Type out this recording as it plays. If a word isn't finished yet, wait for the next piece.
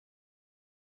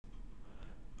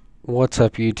What's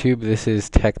up, YouTube? This is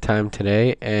Tech Time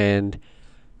Today, and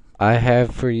I have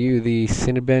for you the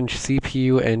Cinebench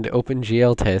CPU and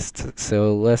OpenGL tests.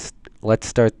 So let's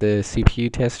start the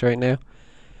CPU test right now.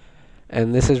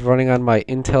 And this is running on my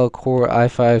Intel Core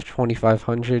i5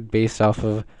 2500 based off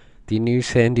of the new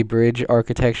Sandy Bridge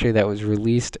architecture that was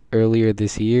released earlier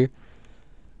this year.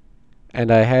 And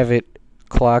I have it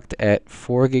clocked at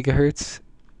 4 gigahertz.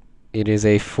 It is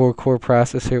a 4-core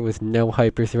processor with no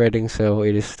hyperthreading, so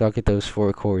it is stuck at those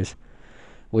 4 cores,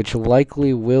 which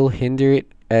likely will hinder it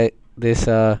at this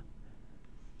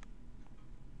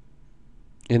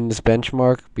in this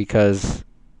benchmark because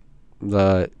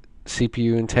the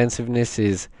CPU intensiveness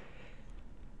is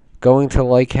going to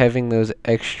like having those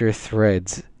extra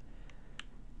threads.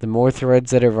 The more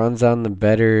threads that it runs on, the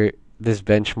better this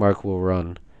benchmark will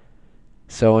run.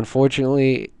 So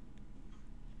unfortunately,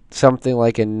 something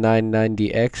like a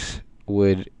 990X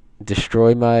would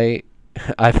destroy my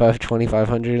i5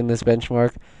 2500 in this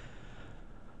benchmark,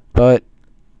 but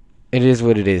it is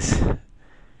what it is.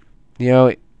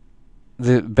 The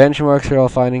benchmarks are all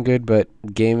fine and good, but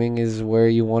gaming is where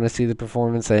you want to see the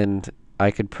performance, and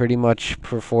I could pretty much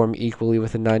perform equally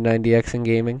with a 990X in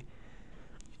gaming.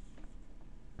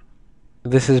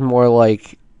 This is more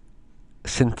like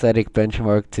synthetic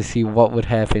benchmark to see what would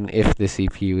happen if the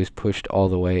CPU is pushed all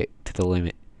the way to the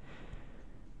limit.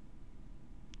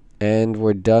 And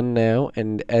we're done now,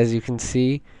 and as you can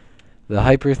see, the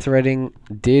hyperthreading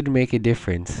did make a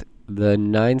difference. The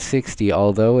 960,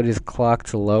 although it is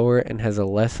clocked lower and has a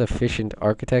less efficient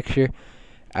architecture,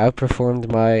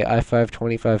 outperformed my i5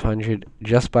 2500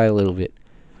 just by a little bit.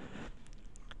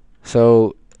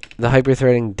 So the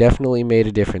hyperthreading definitely made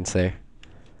a difference there.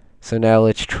 So now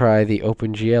let's try the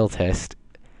OpenGL test.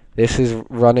 This is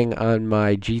running on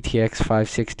my GTX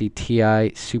 560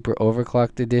 Ti Super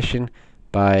Overclocked Edition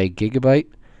by Gigabyte,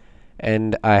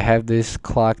 and I have this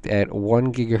clocked at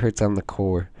 1 gigahertz on the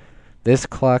core. This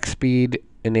clock speed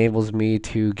enables me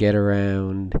to get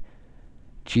around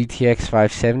GTX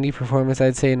 570 performance,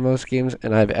 I'd say, in most games,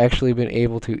 and I've actually been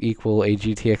able to equal a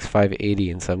GTX 580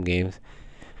 in some games.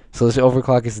 So this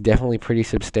overclock is definitely pretty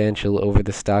substantial over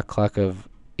the stock clock of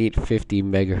 850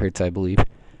 megahertz, I believe.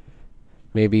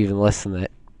 Maybe even less than that.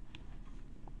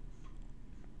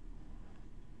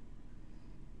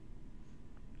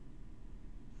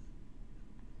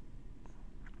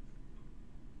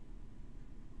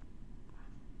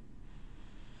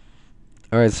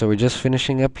 Alright, so we're just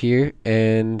finishing up here,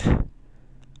 and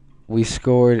we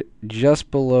scored just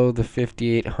below the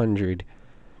 5800.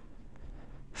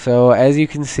 So as you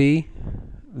can see,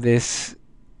 this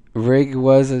rig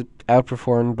was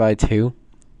outperformed by 2,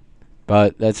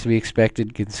 but that's to be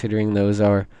expected considering those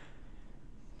are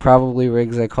probably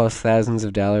rigs that cost thousands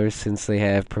of dollars since they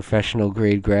have professional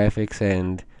grade graphics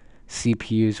and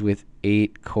CPUs with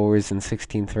 8 cores and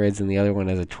 16 threads, and the other one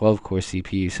has a 12-core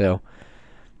CPU. So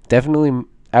definitely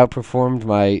outperformed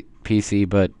my PC,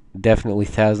 but definitely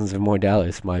thousands of more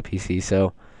dollars my PC.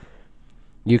 So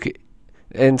you could,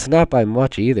 and it's not by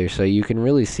much either. So you can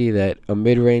really see that a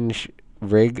mid-range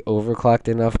rig overclocked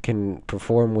enough can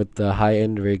perform with the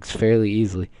high-end rigs fairly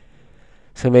easily.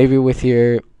 So maybe with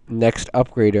your next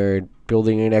upgrade or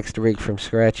building your next rig from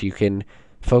scratch, you can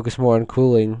focus more on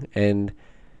cooling and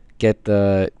get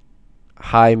the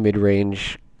high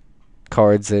mid-range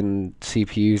cards and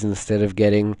CPUs instead of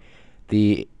getting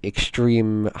the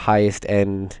extreme highest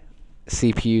end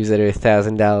CPUs that are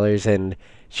 $1,000 and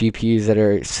GPUs that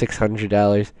are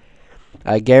 $600.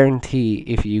 I guarantee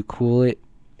if you cool it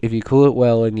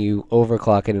well and you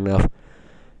overclock it enough,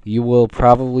 you will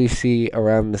probably see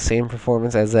around the same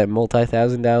performance as that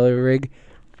multi-$1,000 rig,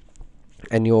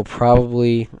 and you will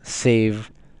probably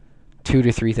save $2,000 to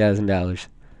 $3,000.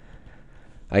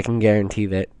 I can guarantee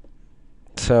that.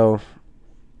 So,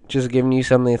 just giving you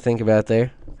something to think about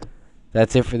there.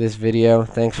 That's it for this video.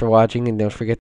 Thanks for watching, and don't forget